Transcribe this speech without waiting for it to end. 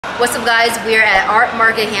What's up guys, we're at Art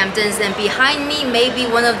Market Hamptons and behind me may be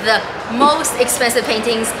one of the most expensive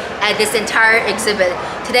paintings at this entire exhibit.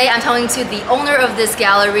 Today I'm talking to the owner of this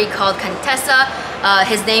gallery called Contessa.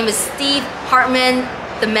 His name is Steve Hartman,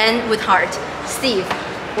 the man with heart. Steve,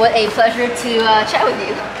 what a pleasure to chat with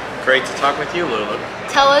you. Great to talk with you, LuLu.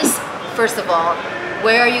 Tell us, first of all,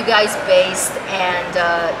 where are you guys based and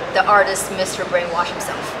the artist Mr. Brainwash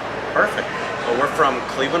himself? Perfect. Well, we're from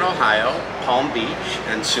Cleveland, Ohio, Palm Beach,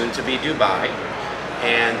 and soon to be Dubai.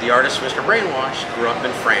 And the artist Mr. Brainwash grew up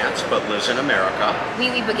in France, but lives in America. Oui,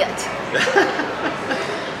 baguette.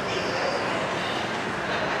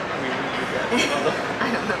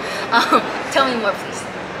 I don't know. Tell me more, please.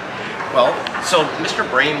 Well, so Mr.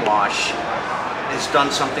 Brainwash has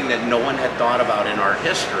done something that no one had thought about in art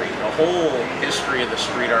history. The whole history of the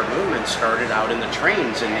street art movement started out in the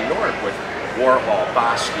trains in New York with Warhol,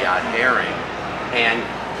 Basquiat, Haring. And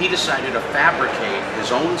he decided to fabricate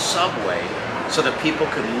his own subway so that people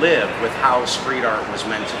could live with how street art was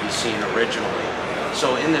meant to be seen originally.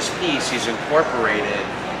 So in this piece, he's incorporated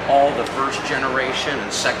all the first generation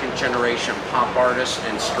and second generation pop artists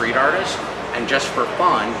and street artists. And just for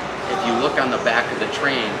fun, if you look on the back of the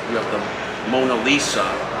train, you have the Mona Lisa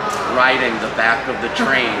riding the back of the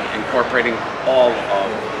train, incorporating all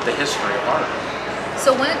of the history of art.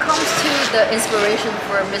 So when it comes to the inspiration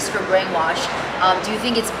for Mr. Brainwash, do you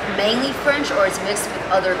think it's mainly French or it's mixed with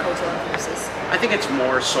other cultural influences? I think it's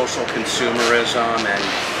more social consumerism and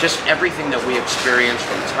just everything that we experience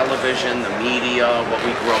from television, the media, what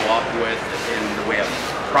we grow up with in the way of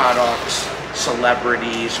products,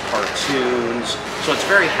 celebrities, cartoons. So it's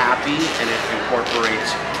very happy and it incorporates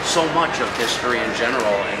so much of history in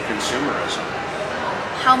general and consumerism.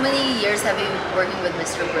 How many years have you been working with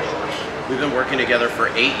Mr. Brainwash? We've been working together for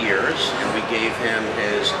 8 years, and we gave him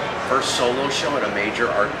his first solo show at a major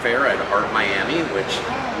art fair at Art Miami, which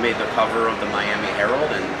made the cover of the Miami Herald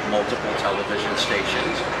and multiple television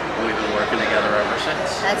stations. And we've been working together ever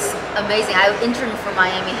since. That's amazing. I interned for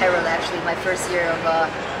Miami Herald actually my first year of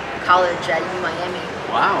college at U Miami.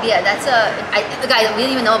 Wow. Yeah, that's guys, we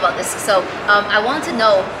didn't even know about this. So I wanted to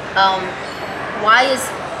know why is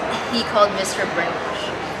he called Mr. Brainwash?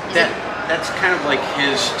 That's kind of like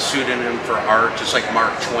his pseudonym for art, just like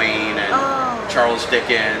Mark Twain and Charles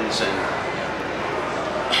Dickens. And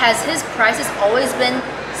has his prices always been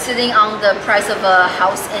sitting on the price of a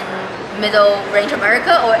house in middle range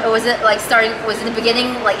America, or was it like was in the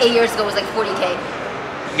beginning, like 8 years ago, it was like 40K?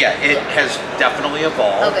 Yeah, it has definitely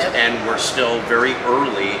evolved, okay. And we're still very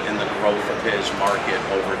early in the growth of his market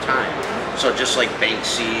over time. So just like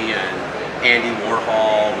Banksy and Andy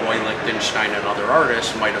Warhol, Roy Lichtenstein, and other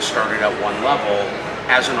artists might have started at one level.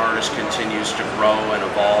 As an artist continues to grow and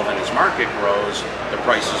evolve and his market grows, the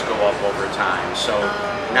prices go up over time. So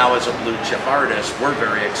now as a blue chip artist, we're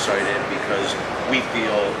very excited because we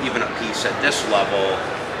feel even a piece at this level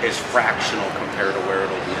is fractional compared to where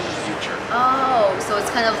it'll be in the future. Oh, so it's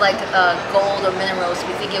kind of like gold or minerals.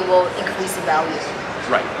 We think it will increase the value.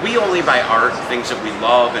 Right. We only buy art, things that we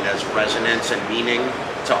love and has resonance and meaning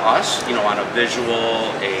to us, you know, on a visual,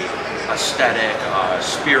 a aesthetic,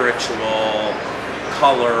 spiritual,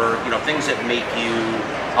 color, you know, things that make you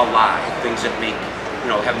alive, things that make, you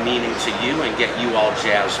know, have meaning to you and get you all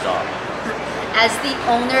jazzed up. As the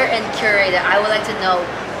owner and curator, I would like to know,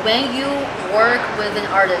 when you work with an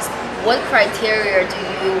artist, what criteria do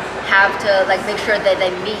you have to like make sure that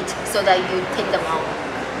they meet so that you take them on?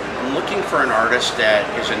 I'm looking for an artist that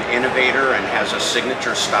is an innovator and has a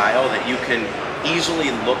signature style that you can easily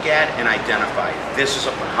look at and identify. This is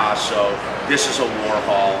a Picasso, this is a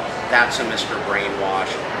Warhol, that's a Mr. Brainwash.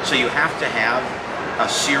 So you have to have a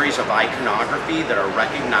series of iconography that are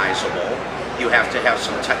recognizable. You have to have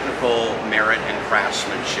some technical merit and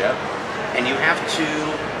craftsmanship. And you have to,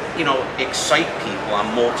 you know, excite people on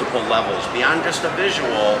multiple levels. Beyond just a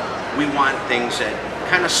visual, we want things that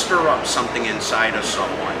kind of stir up something inside of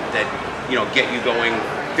someone that, you know, get you going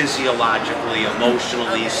physiologically,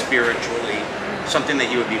 emotionally, spiritually, something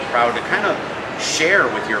that you would be proud to kind of share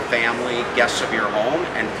with your family, guests of your home,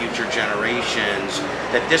 and future generations,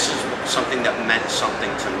 that this is something that meant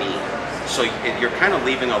something to me. So you're kind of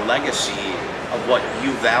leaving a legacy of what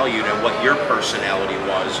you valued and what your personality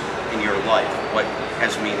was in your life, what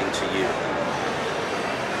has meaning to you.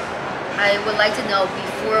 I would like to know,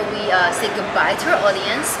 before we say goodbye to our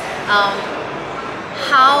audience,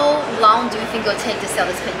 how long do you think it'll take to sell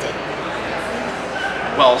this painting?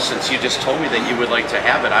 Well, since you just told me that you would like to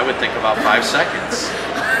have it, I would think about 5 seconds.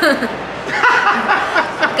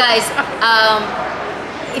 Guys,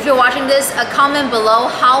 if you're watching this, comment below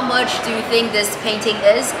how much do you think this painting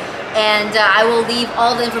is. And I will leave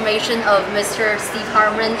all the information of Mr. Steve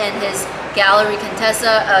Hartman and his gallery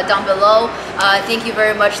Contessa down below. Thank you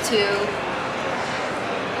very much to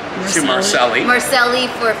Marcelli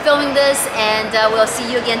for filming this, and we'll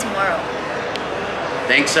see you again tomorrow.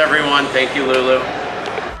 Thanks everyone. Thank you, Lulu.